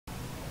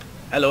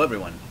Hello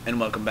everyone, and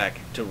welcome back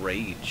to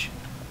Rage.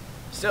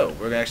 So,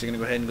 we're actually going to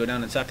go ahead and go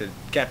down and talk to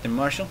Captain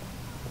Marshall.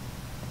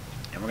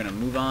 And we're going to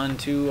move on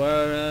to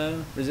our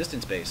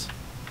resistance base.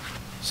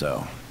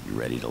 So, you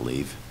ready to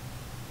leave?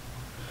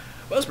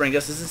 Wellspring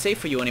just isn't safe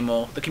for you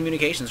anymore. The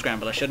communication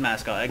scrambler should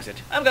mask our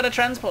exit. I've got a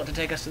transport to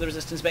take us to the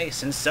resistance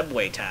base in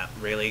subway tap,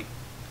 really.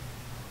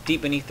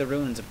 Deep beneath the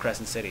ruins of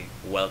Crescent City.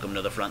 Welcome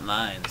to the front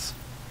lines.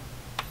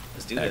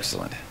 Let's do this.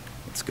 Excellent.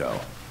 Let's go.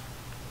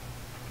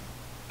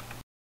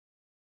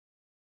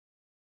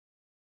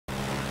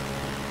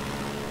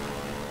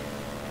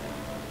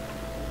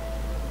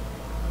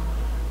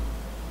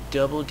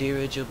 Double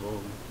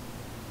dirigible.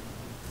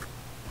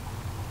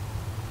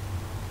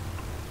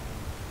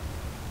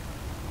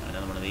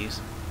 Another one of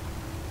these.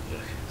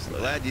 I'm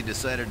glad you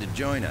decided to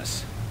join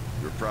us.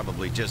 You were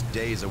probably just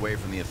days away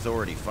from the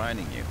Authority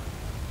finding you.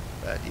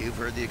 But you've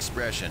heard the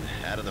expression,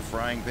 out of the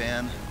frying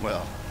pan?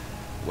 Well,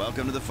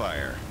 welcome to the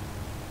fire.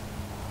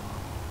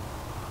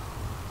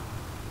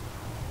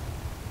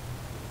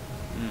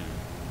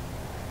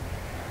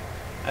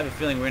 I have a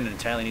feeling we're in an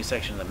entirely new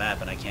section of the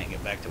map and I can't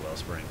get back to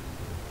Wellspring.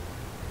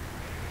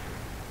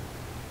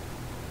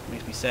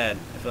 Makes me sad.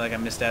 I feel like I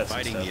missed out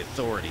Fighting some the stuff.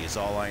 Authority is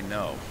all I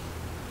know.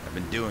 I've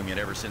been doing it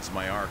ever since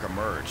my arc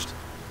emerged.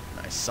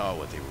 I saw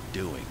what they were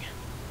doing.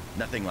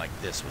 Nothing like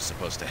this was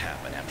supposed to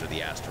happen after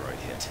the asteroid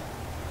hit.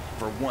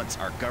 For once,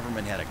 our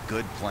government had a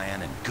good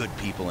plan and good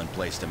people in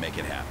place to make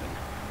it happen.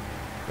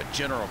 But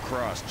General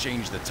Cross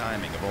changed the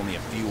timing of only a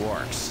few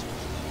arcs.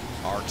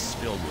 Arcs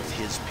filled with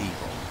his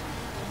people.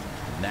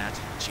 And that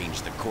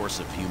changed the course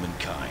of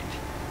humankind.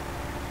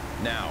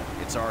 Now,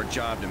 it's our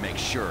job to make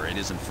sure it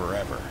isn't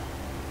forever.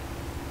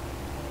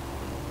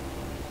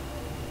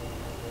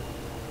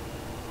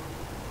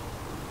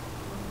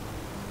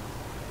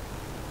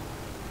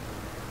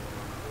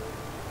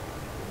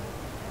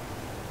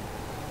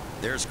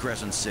 There's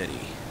Crescent City,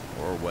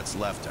 or what's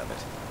left of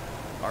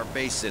it. Our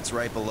base sits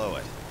right below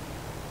it.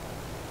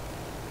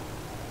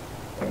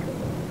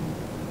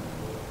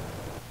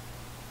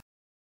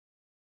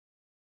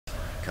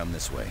 Come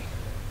this way.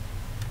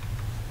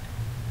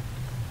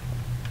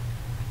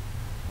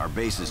 Our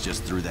base is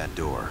just through that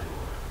door.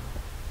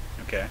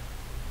 Okay.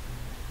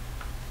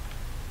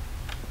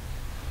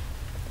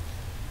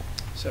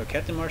 So,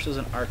 Captain Marshall's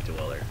an Ark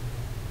dweller.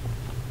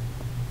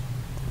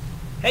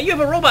 Hey, you have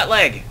a robot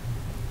leg!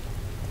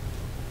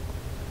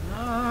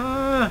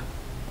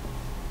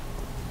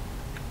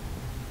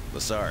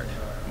 Lassard,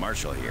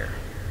 Marshall here.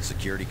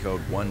 Security code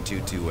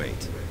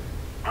 1228.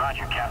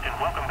 Roger, Captain.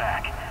 Welcome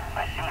back.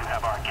 I see you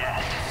have our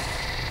guest.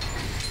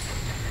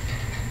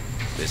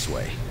 This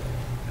way.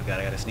 Oh god,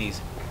 I gotta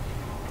sneeze.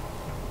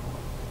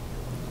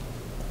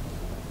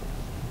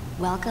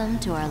 Welcome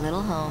to our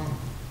little home.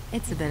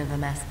 It's a bit of a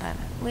mess, but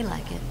we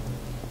like it.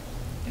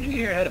 Did you get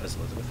here ahead of us,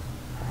 Elizabeth?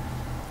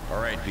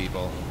 All right,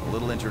 people. A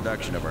little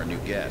introduction of our new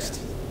guest.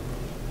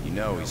 You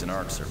know he's an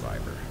Ark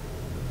survivor.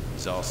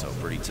 He's also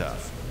pretty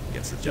tough.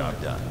 Gets the job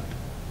done.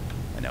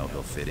 I know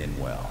he'll fit in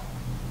well.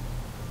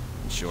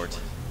 In short,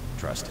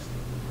 trust him.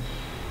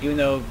 Even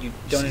though you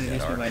don't See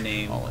introduce that me by Ark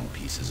name. all in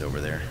pieces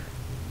over there?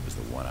 It was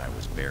the one I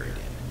was buried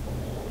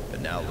in. But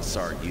now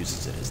Lassard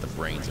uses it as the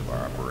brains of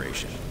our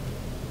operation.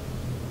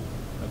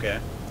 Okay.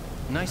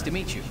 Nice to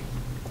meet you.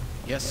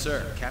 Yes,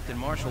 sir. Captain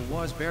Marshall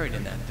was buried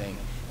in that thing,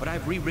 but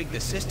I've re-rigged the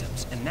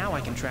systems, and now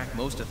I can track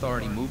most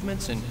Authority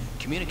movements and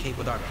communicate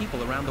with our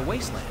people around the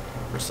wasteland.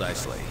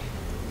 Precisely.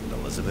 And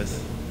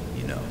Elizabeth,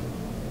 you know.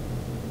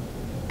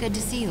 Good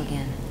to see you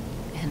again.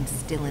 And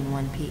still in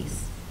one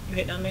piece. You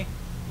hitting on me?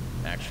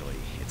 Actually,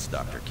 it's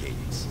Dr.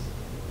 Cadence.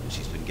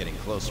 She's been getting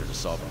closer to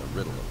solving the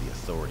riddle of the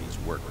Authority's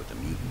work with the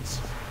mutants.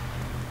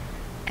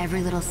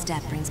 Every little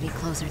step brings me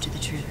closer to the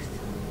truth.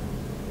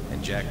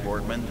 And Jack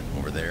Boardman,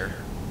 over there,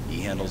 he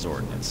handles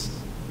ordnance.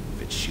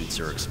 If it shoots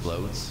or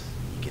explodes,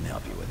 he can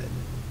help you with it.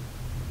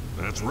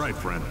 That's right,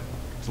 friend.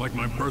 It's like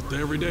my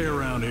birthday every day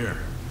around here.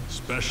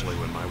 Especially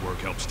when my work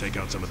helps take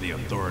out some of the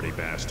Authority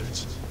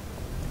bastards.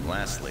 And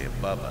lastly,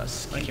 above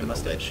us, Like your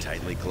keeping the lid mustache.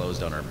 tightly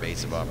closed on our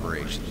base of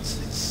operations,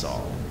 is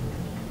Saul.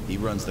 He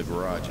runs the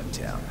garage in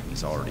town.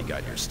 He's already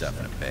got your stuff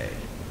in a bay.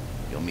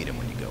 You'll meet him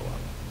when you go up.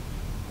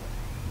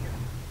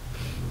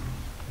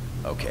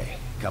 Okay,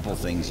 couple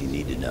things you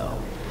need to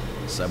know.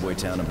 Subway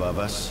town above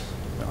us,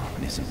 well,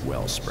 it isn't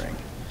Wellspring.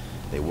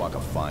 They walk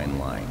a fine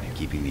line,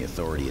 keeping the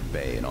Authority at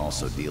bay and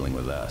also dealing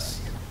with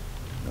us.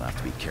 You'll have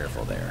to be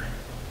careful there.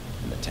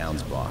 And the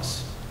town's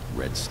boss,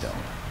 Redstone.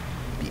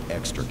 Be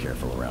extra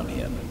careful around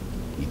him.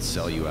 He'd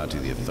sell you out to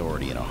the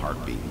Authority in a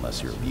heartbeat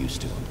unless you're of use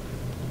to him.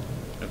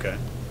 Okay.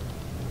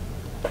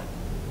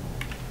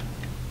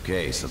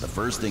 Okay, so the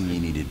first thing you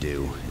need to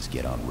do is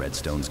get on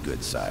Redstone's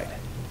good side.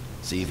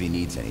 See if he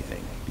needs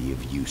anything. Be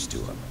of use to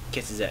him.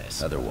 Kiss his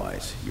ass.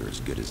 Otherwise, you're as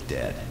good as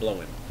dead. Blow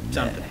him. And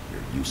Something. then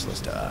you're useless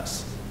to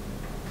us.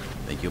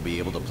 Think you'll be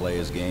able to play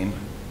his game?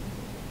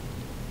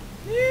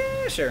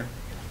 Yeah, sure.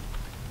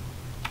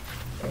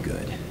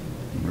 Good.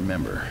 And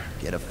remember,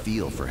 get a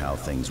feel for how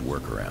things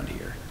work around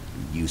here.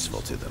 Be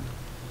useful to them.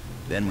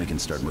 Then we can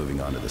start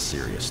moving on to the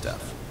serious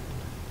stuff.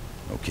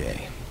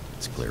 Okay,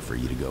 It's clear for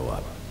you to go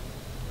up.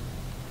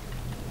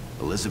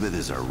 Elizabeth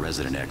is our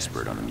resident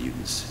expert on the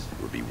mutants.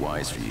 It would be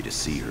wise for you to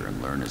see her and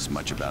learn as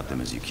much about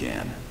them as you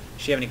can. Does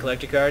she have any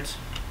collector cards?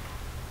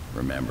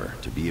 Remember,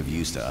 to be of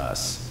use to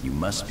us, you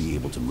must be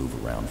able to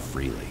move around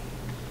freely.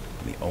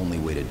 And the only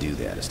way to do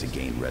that is to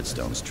gain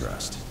Redstone's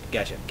trust.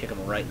 Gotcha. Kick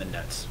him right in the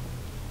nuts.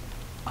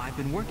 I've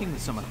been working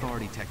with some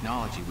Authority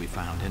technology we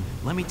found, and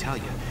let me tell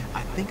you,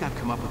 I think I've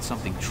come up with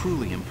something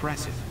truly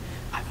impressive.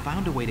 I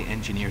found a way to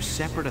engineer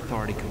separate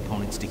Authority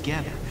components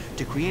together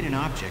to create an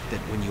object that,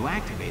 when you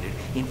activate it,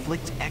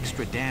 inflicts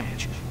extra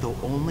damage, though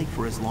only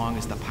for as long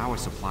as the power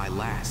supply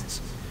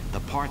lasts. The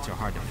parts are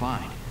hard to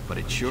find, but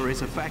it sure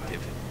is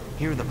effective.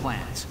 Here are the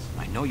plans.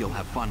 I know you'll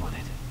have fun with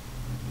it.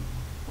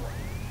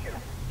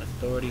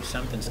 Authority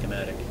something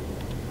schematic.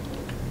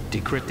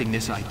 Decrypting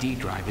this ID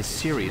drive is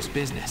serious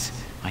business.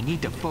 I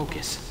need to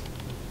focus.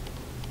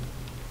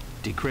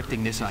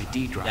 Decrypting this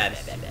ID drive.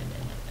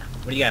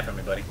 What do you got for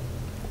me, buddy?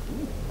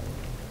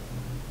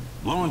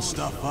 Blowing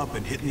stuff up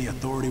and hitting the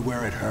Authority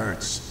where it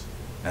hurts.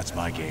 That's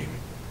my game.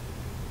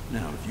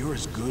 Now, if you're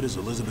as good as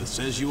Elizabeth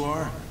says you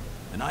are,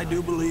 then I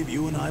do believe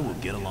you and I will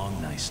get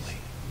along nicely.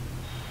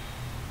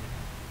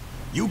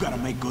 You gotta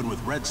make good with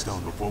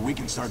Redstone before we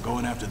can start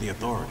going after the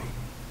Authority.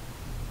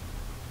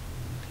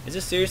 Is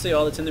this seriously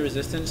all that's in the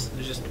Resistance?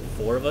 There's just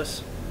 4 of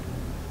us?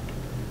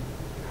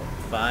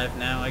 5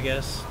 now, I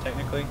guess,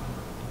 technically.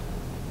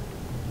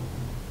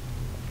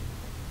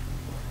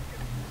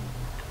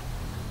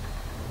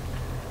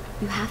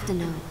 You have to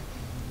know,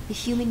 the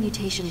human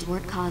mutations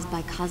weren't caused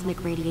by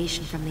cosmic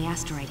radiation from the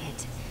asteroid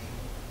hit.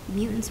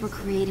 Mutants were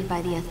created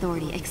by the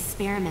Authority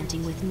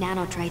experimenting with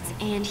nanotrites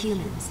and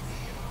humans.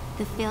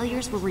 The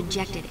failures were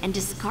rejected and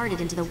discarded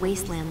into the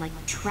wasteland like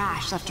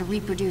trash left to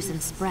reproduce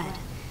and spread.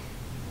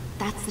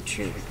 That's the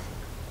truth,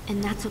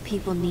 and that's what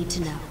people need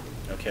to know.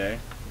 Okay.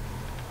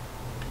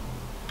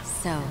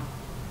 So,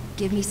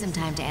 give me some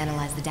time to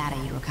analyze the data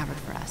you recovered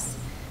for us.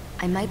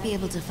 I might be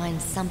able to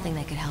find something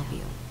that could help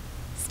you.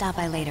 Stop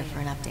by later for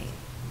an update.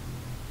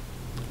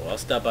 Well, I'll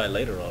stop by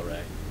later,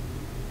 alright.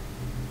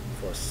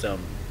 For some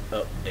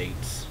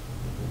updates.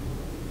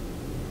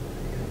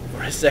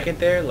 For a second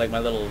there, like my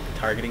little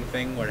targeting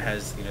thing where it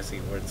has, you know, see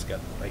where it's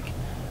got, like,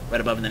 right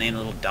above the name, a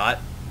little dot.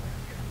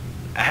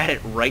 I had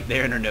it right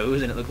there in her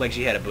nose, and it looked like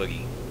she had a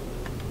boogie.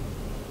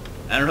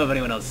 I don't know if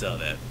anyone else saw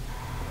that.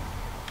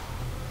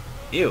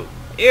 Ew.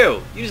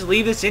 Ew! You just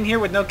leave this in here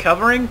with no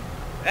covering?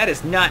 That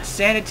is not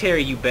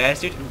sanitary, you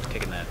bastard. I'm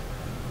taking that.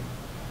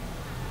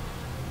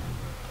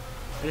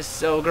 It is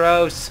so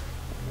gross.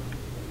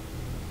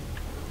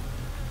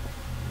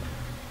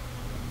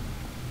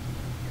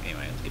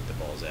 Anyway, let's get the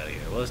balls out of here.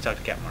 Well, let's talk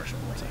to Captain Marshall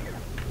one more time.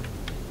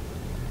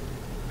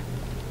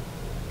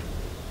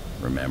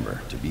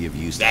 Remember, to be of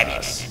use to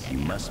us, you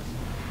must...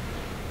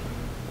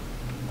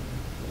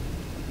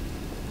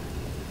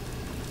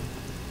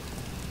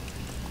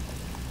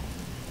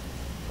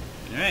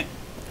 Alright.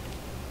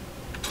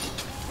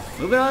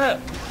 Moving on up.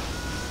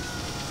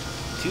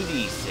 To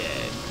the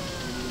said.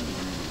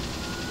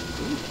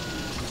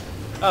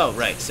 Oh,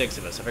 right, 6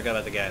 of us. I forgot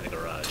about the guy in the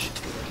garage.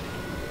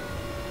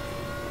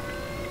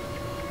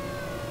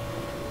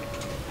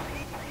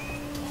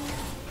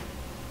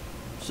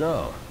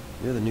 So,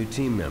 you're the new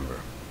team member.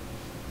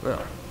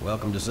 Well,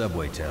 welcome to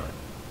Subway Town.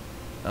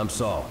 I'm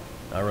Saul.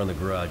 I run the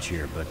garage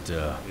here, but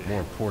more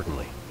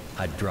importantly,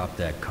 I'd drop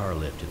that car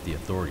lift if the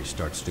authorities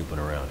start snooping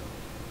around.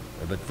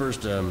 But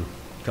first, a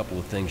couple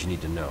of things you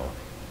need to know.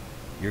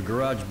 Your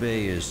garage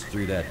bay is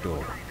through that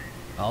door.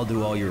 I'll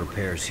do all your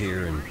repairs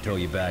here and tow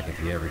you back if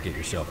you ever get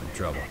yourself in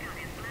trouble.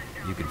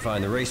 You can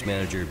find the race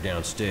manager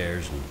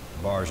downstairs and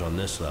bars on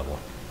this level.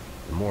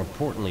 And more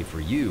importantly for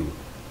you,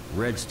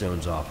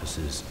 Redstone's office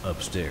is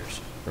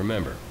upstairs.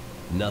 Remember,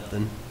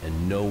 nothing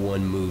and no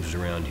one moves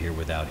around here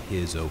without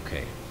his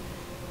okay.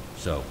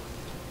 So,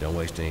 don't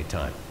waste any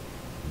time.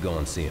 Go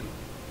and see him.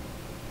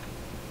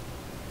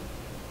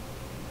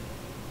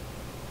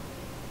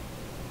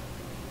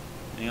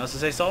 Anything else to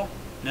say, Saul?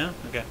 No?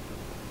 Okay.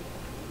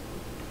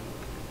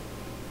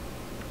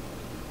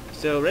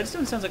 So,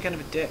 Redstone sounds like kind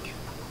of a dick.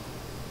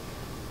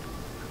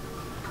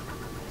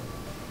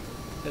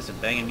 There's some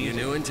banging You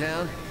music. new in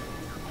town?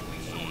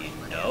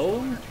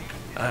 No?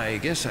 I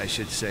guess I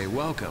should say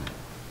welcome.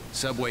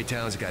 Subway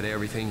Town's got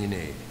everything you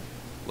need.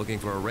 Looking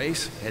for a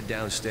race? Head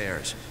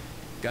downstairs.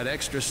 Got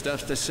extra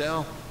stuff to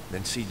sell?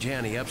 Then see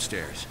Janny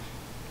upstairs.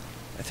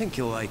 I think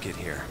you'll like it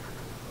here.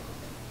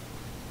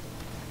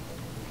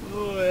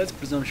 Oh, that's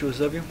presumptuous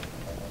of you.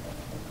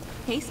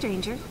 Hey,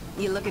 stranger.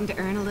 You looking to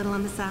earn a little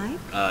on the side?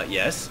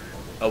 Yes.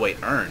 Oh, wait,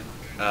 earn.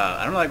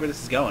 I don't know like where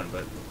this is going,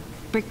 but...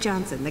 Brick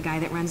Johnson, the guy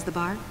that runs the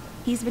bar,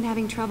 he's been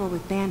having trouble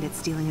with bandits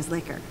stealing his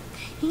liquor.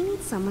 He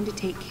needs someone to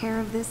take care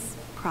of this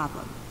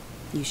problem.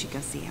 You should go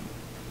see him.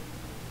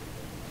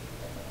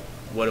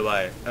 What do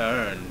I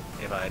earn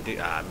if I do?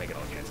 I'm making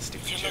all kinds of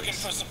stupid If you're looking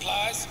jokes. for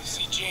supplies,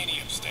 see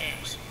Janie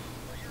upstairs.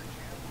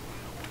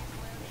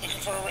 Looking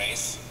for a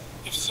race?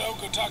 If so,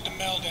 go talk to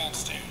Mel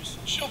downstairs.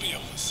 She'll be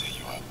able to set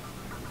you up.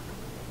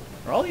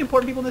 Are all the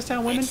important people in this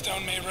town women?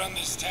 Redstone may run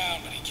this town,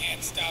 but he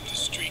can't stop the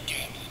street gang.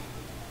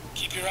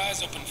 Keep your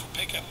eyes open for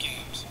pickup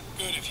games.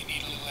 Good if you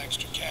need a little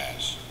extra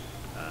cash.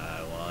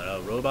 I want a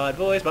robot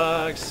voice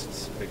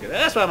box.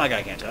 That's why my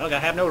guy can't talk. I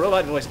have no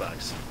robot voice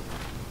box.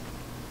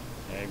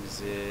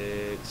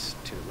 Exit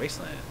to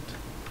Wasteland.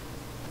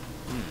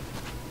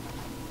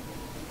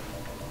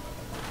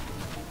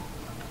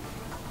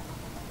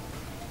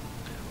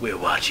 We're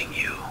watching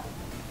you.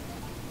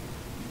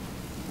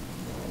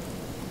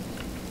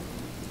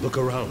 Look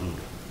around.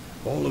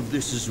 All of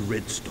this is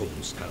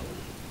Redstone's town.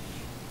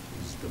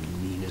 He's the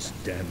meanest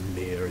damn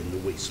mayor in the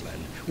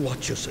wasteland.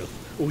 Watch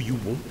yourself, or you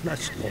won't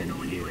last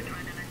long here.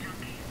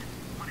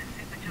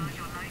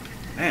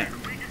 Man.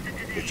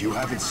 If you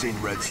haven't seen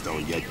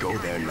Redstone yet, go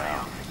there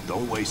now.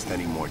 Don't waste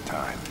any more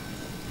time.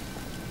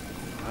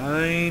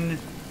 Fine. You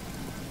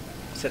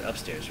said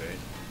upstairs, right?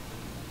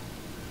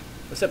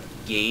 What's up,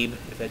 Gabe,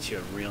 if that's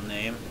your real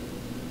name?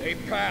 Hey,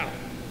 pal.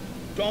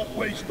 Don't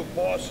waste the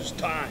boss's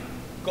time.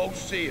 Go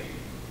see him.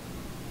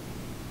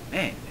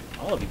 Man,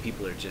 all of you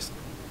people are just...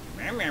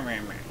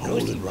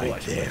 Hold it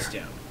right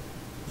there.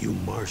 You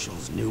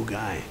Marshall's new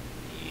guy?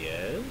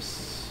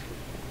 Yes.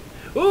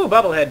 Ooh,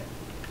 bobblehead.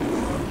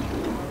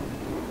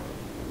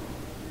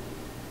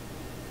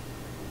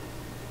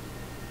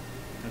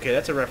 Okay,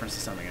 that's a reference to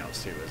something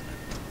else too, isn't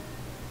it?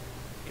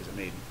 Because it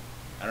made...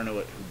 I don't know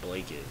who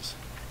Blake is.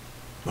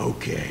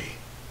 Okay.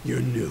 You're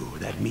new.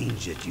 That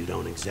means that you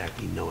don't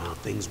exactly know how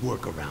things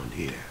work around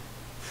here.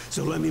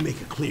 So let me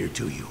make it clear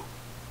to you.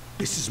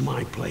 This is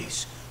my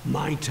place,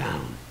 my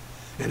town,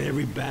 and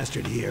every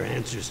bastard here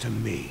answers to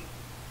me.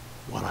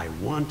 What I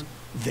want,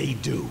 they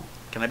do.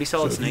 Can I be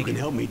Solid Snake? So if you Snake?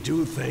 can help me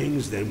do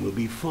things, then we'll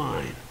be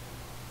fine.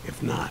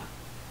 If not,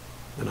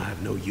 then I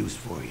have no use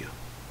for you.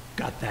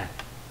 Got that?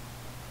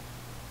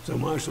 So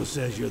Marshall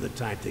says you're the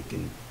type that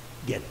can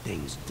get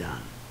things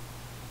done.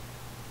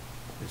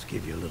 Let's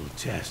give you a little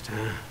test,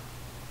 huh?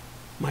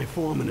 My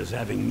foreman is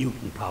having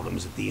mutant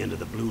problems at the end of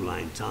the Blue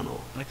Line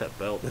tunnel. I like that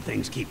belt. The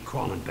things keep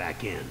crawling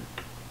back in.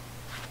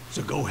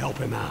 So go help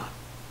him out.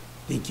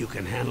 Think you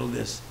can handle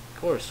this?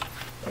 Of course.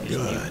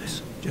 Good.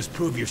 Just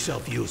prove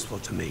yourself useful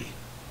to me,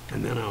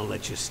 and then I'll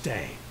let you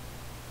stay.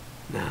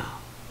 Now,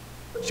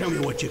 show me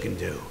what you can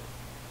do,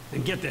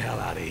 and get the hell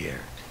out of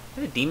here. Is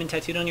that a demon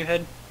tattooed on your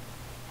head?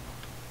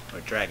 Or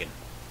a dragon?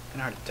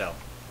 Kinda hard to tell.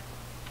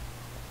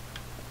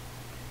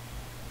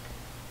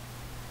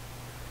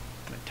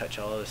 I'm gonna touch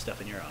all of this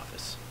stuff in your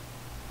office.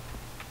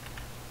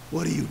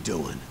 What are you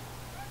doing?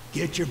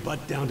 Get your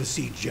butt down to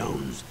see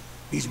Jones.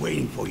 He's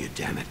waiting for you,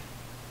 damn it.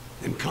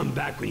 Then come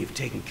back when you've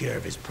taken care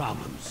of his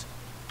problems.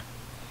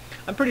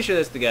 I'm pretty sure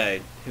that's the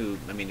guy who,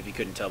 I mean, if you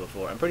couldn't tell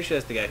before, I'm pretty sure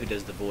that's the guy who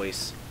does the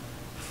voice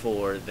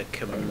for the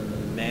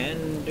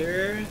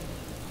commander.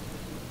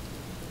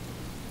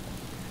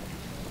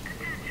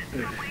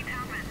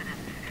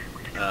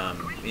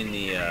 In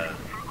the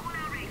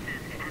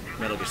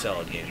Metal Gear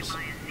Solid games.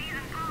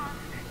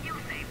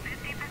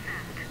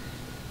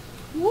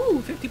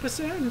 Woo,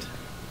 50%!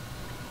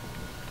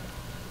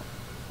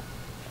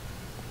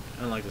 I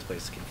don't like this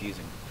place, it's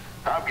confusing.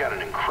 I've got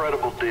an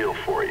incredible deal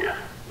for you.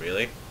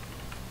 Really?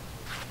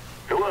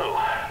 Hello,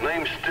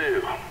 name's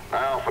Stu.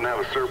 I often have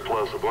a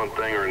surplus of one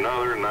thing or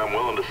another, and I'm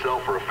willing to sell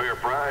for a fair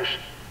price.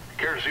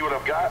 Care to see what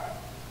I've got?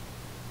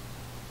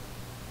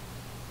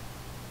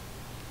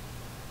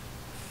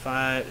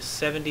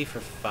 70 for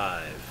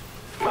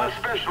 5. My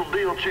special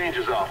deal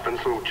changes often,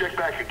 so check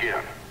back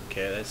again.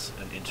 Okay, that's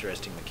an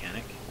interesting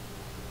mechanic.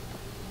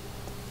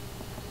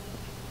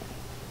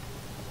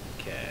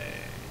 Okay.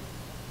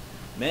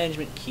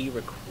 Management key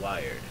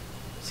required.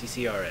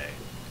 CCRA.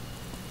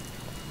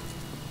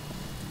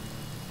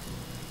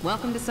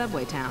 Welcome to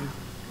Subway Town.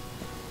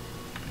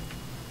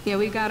 Yeah,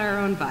 we've got our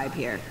own vibe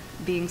here.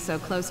 Being so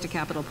close to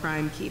Capital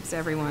Prime keeps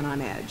everyone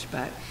on edge,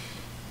 but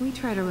we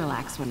try to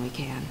relax when we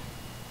can.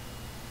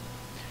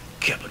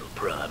 Capital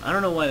Prime. I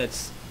don't know why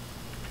that's...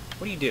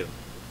 What do you do?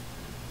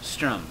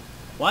 Strum.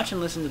 Watch and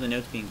listen to the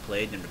notes being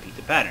played and repeat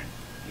the pattern.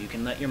 You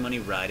can let your money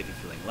ride if you're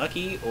feeling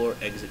lucky, or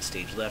exit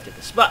stage left if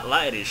the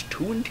spotlight is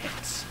too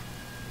intense.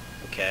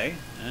 Okay.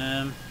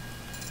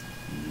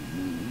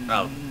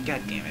 Oh,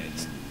 god damn it.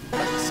 It's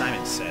what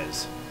Simon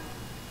Says.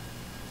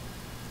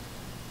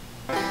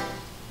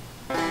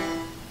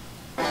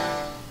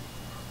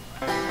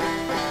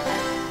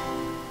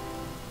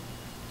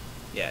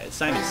 Yeah, it's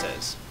Simon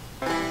Says.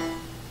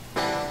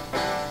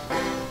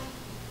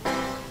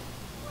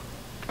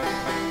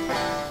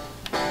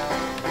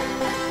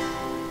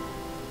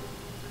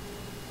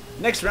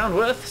 Next round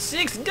worth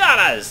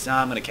 $6.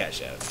 I'm gonna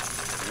cash out.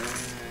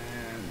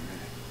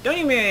 Don't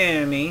you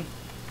marry me?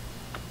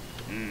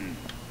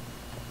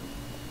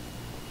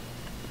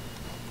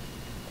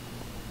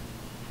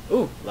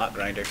 Ooh, lock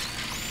grinder.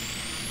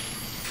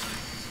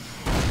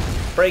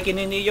 Breaking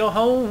into your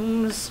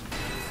homes,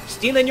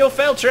 stealing your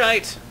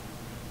Feltrite.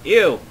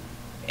 Ew,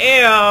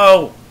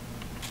 ew.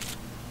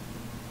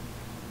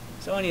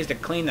 Someone needs to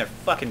clean their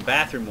fucking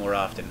bathroom more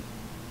often.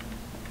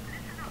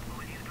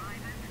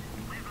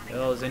 What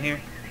the hell is in here?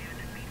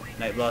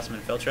 Night Blossom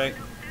and Feltrite?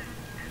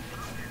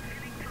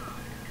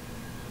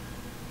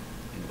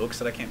 And books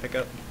that I can't pick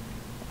up?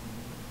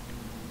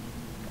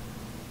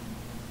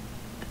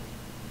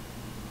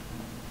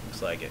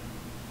 Looks like it.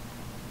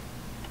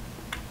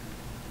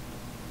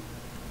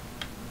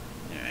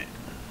 Alright.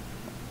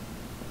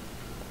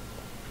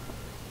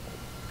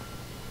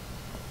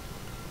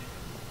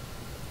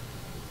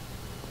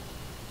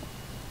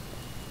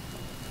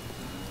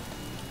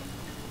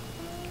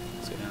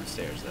 Let's go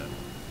downstairs though.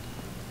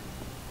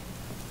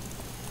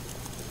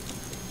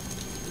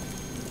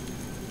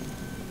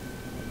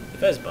 The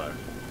Fez bar.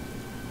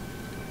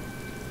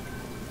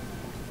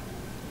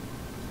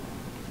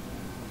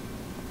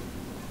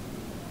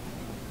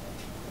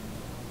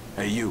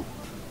 Hey, you.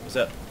 What's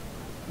up?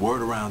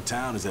 Word around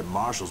town is that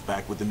Marshall's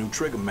back with the new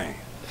trigger man.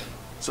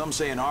 Some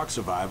say an ARC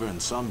survivor,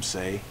 and some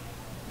say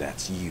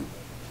that's you.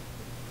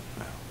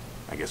 Well,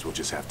 I guess we'll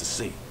just have to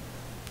see.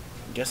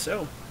 Guess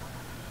so.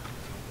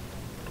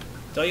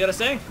 That's all you gotta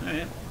say?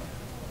 Alright.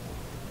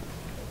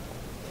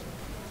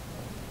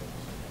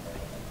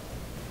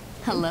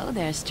 Hello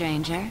there,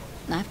 stranger.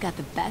 I've got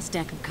the best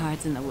deck of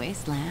cards in the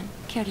wasteland.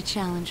 Care to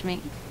challenge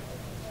me?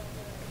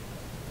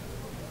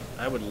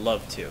 I would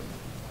love to,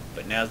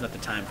 but now's not the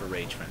time for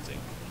rage frenzy.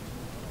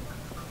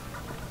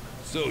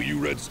 So, you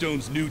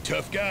Redstone's new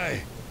tough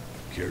guy?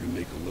 Care to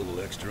make a little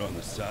extra on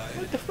the side?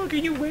 What the fuck are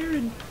you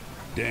wearing?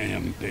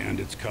 Damn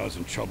bandits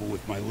causing trouble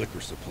with my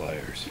liquor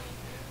suppliers.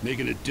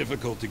 Making it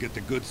difficult to get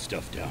the good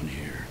stuff down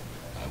here.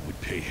 I would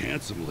pay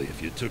handsomely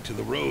if you took to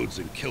the roads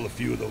and kill a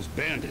few of those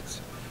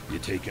bandits. You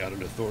take out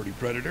an authority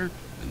predator,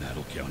 and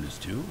that'll count as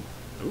 2.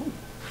 Ooh.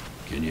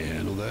 Can you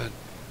handle that?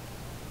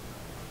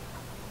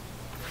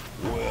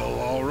 Well,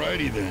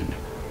 alrighty then.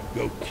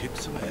 Go kick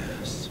some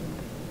ass.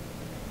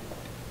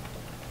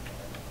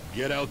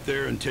 Get out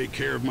there and take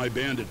care of my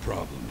bandit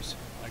problems.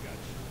 I got you.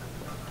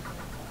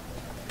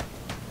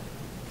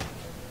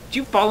 Did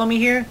you follow me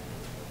here?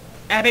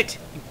 Abbott,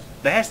 you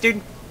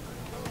bastard.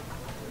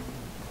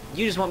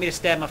 You just want me to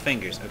stab my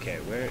fingers. Okay,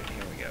 where?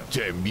 Here we go.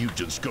 Damn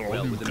mutants got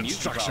all new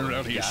construction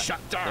around here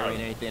shut down. There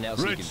ain't anything else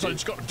you can do.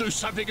 Redstone's got to do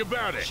something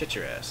about it. Shut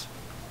your ass.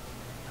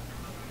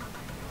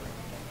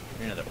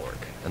 You're another orc.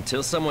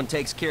 Until someone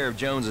takes care of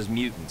Jones's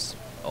mutants,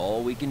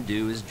 all we can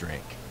do is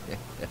drink.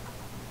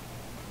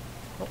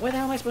 Well, where the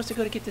hell am I supposed to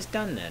go to get this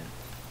done then?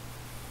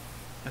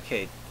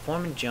 Okay,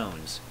 Foreman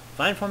Jones.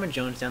 Find Foreman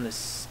Jones down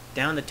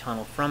the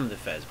tunnel from the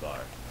Fez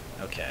bar.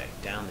 Okay,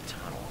 down the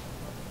tunnel.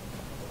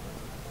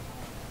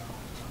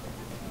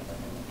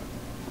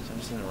 So I'm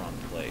just in the wrong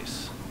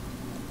place.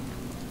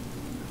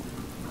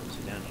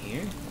 So down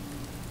here?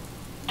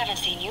 Haven't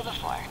seen you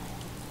before.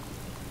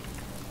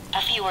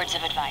 A few words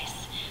of advice.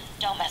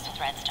 Don't mess with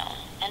Redstone,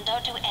 and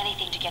don't do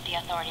anything to get the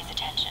authorities'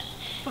 attention.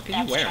 What are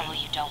That's you wearing? trouble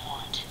you don't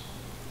want.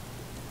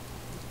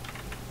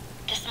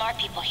 The smart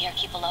people here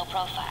keep a low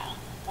profile.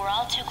 We're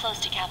all too close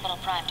to Capital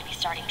Prime to be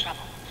starting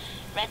trouble.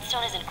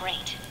 Redstone isn't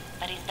great,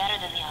 but he's better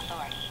than the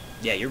authority.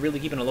 Yeah, you're really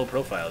keeping a low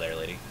profile there,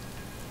 lady.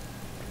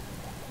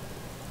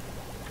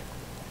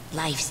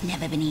 Life's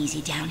never been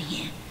easy down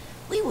here.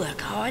 We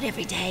work hard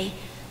every day,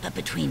 but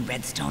between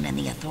Redstone and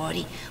the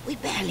authority, we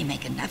barely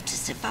make enough to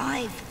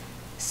survive.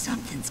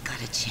 Something's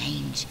gotta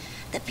change.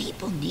 The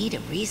people need a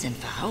reason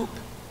for hope.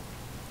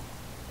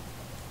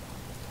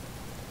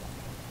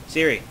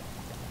 Siri,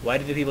 why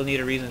do the people need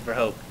a reason for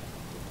hope?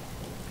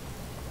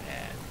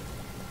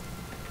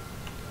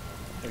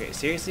 Okay,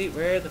 seriously,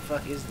 where the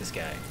fuck is this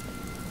guy?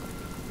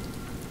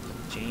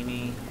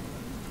 Jamie.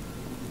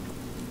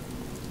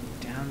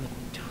 Down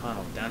the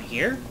tunnel. Down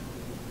here?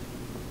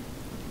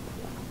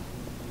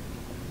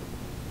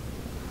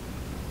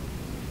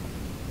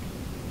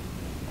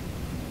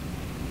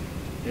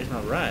 There's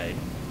my ride.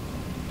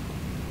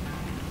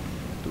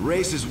 The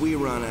races we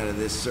run out of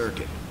this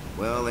circuit,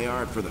 well, they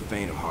aren't for the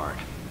faint of heart.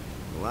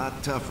 A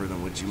lot tougher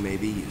than what you may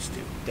be used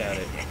to. Doubt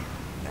it.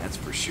 That's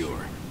for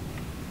sure.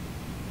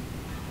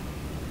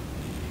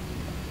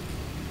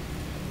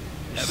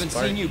 Haven't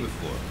seen you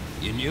before.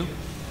 You new?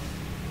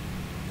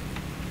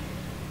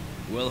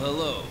 Well,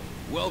 hello.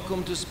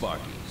 Welcome to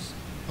Sparky's,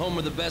 home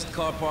of the best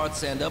car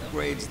parts and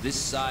upgrades this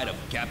side of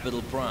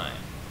Capital Prime.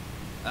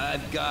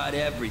 I've got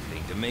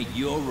everything to make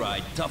your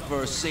ride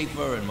tougher,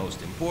 safer, and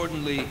most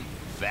importantly,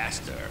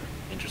 faster.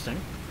 Interesting.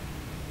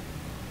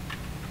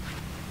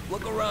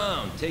 Look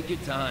around. Take your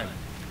time.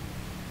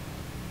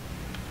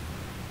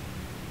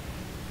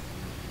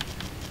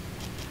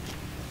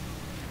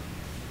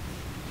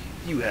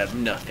 You have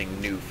nothing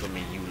new for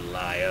me, you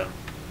liar.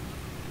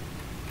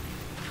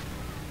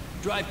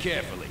 Drive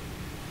carefully.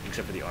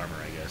 Except for the armor,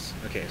 I guess.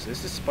 Okay, so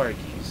this is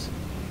Sparky's.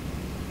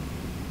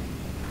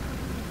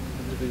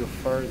 If we go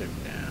farther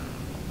down.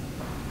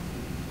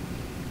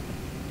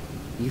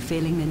 You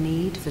feeling the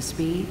need for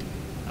speed?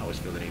 I always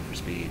feel the need for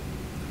speed.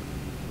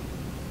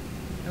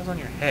 What's on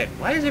your head?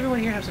 Why does everyone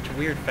here have such a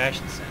weird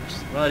fashion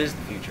sense? Well, it is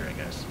the future, I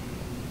guess.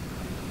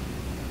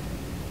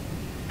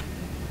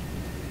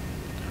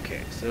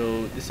 Okay,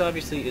 so this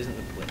obviously isn't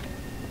the place.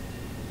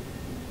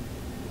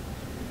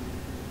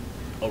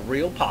 A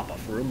real papa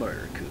for a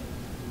murder coup.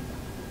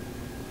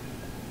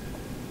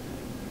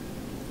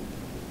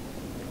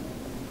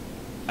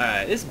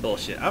 Alright, this is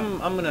bullshit. I'm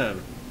gonna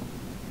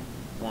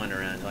wander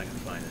around until I can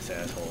find this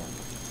asshole.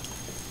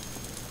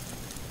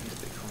 He's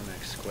a big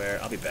Next square.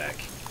 I'll be back.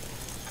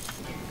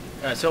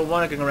 Alright, so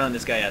wandering around,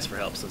 this guy asked for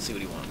help, so let's see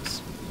what he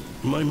wants.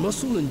 My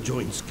muscle and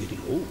joints getting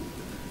old,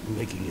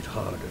 making it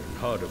harder and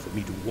harder for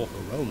me to walk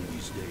around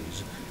these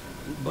days.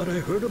 But I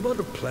heard about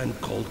a plant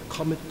called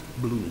Comet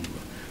Bloom.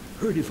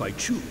 Heard if I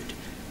chew it,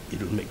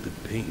 it'll make the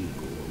pain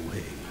go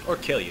away. Or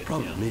kill you.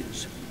 Problem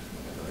is,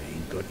 I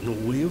ain't got no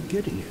way of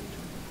getting it.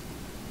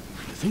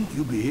 You think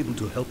you'll be able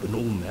to help an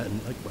old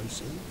man like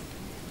myself?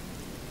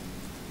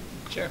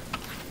 Sure.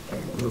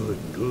 Good,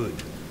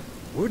 good.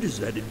 Word is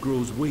that it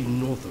grows way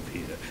north of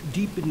here,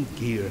 deep in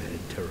Gearhead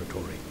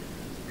territory.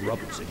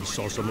 Robert said he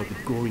saw some of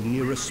it growing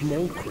near a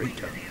small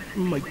crater.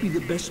 Might be the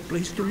best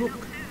place to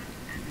look.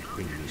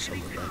 Bring me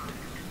some of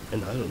that,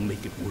 and I'll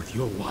make it worth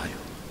your while.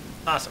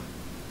 Awesome.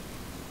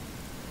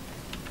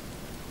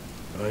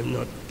 I'm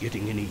not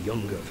getting any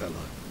younger, fella.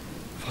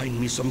 Find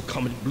me some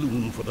Comet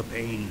Bloom for the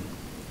pain.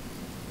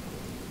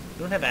 You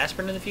don't have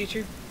aspirin in the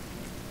future?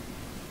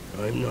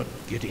 I'm not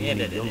getting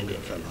any younger,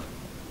 fella.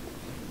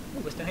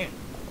 Ooh, what's down here?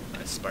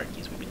 That's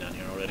Sparky's. We've been down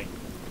here already.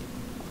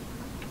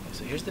 Okay,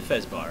 so here's the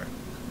Fez bar.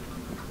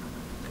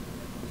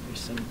 There's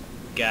some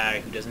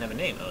guy who doesn't have a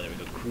name. Oh, there we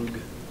go. Krug.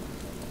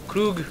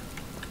 Krug.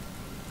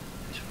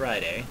 There's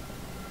Friday.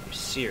 There's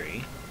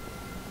Siri.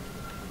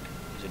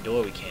 There's a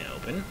door we can't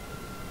open.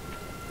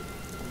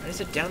 Right,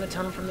 is it down the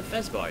tunnel from the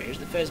Fez bar? Here's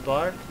the Fez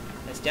bar.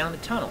 That's down the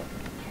tunnel.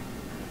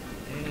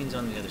 Alien's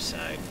on the other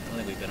side. I don't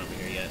think we've been over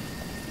here yet.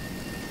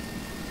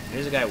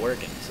 There's a guy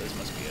working, so this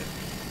must be a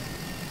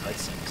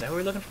Hudson. Is that who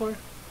we're looking for? No,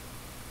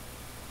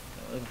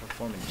 we're looking for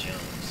Foreman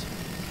Jones.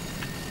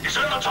 He's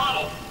in the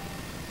tunnel!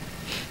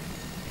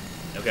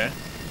 Okay.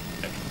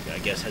 I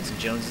guess Hudson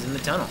Jones is in the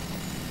tunnel.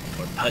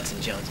 Or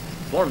Hudson Jones.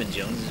 Foreman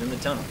Jones is in the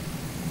tunnel.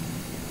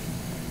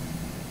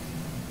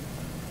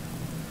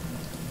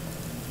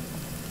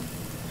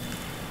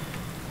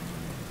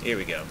 Here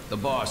we go. The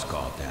boss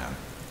called down.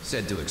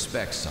 Said to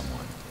expect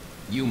someone.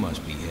 You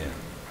must be him.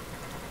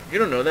 You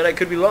don't know that. I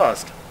could be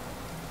lost.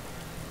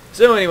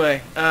 So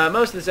anyway,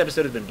 most of this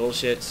episode has been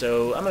bullshit,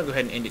 so I'm going to go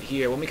ahead and end it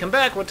here. When we come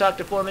back, we'll talk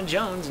to Foreman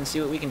Jones and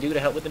see what we can do to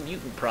help with the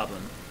mutant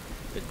problem.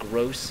 The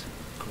gross,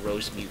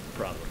 gross mutant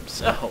problem.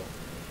 So,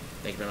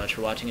 thank you very much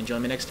for watching, and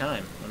join me next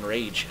time on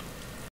Rage.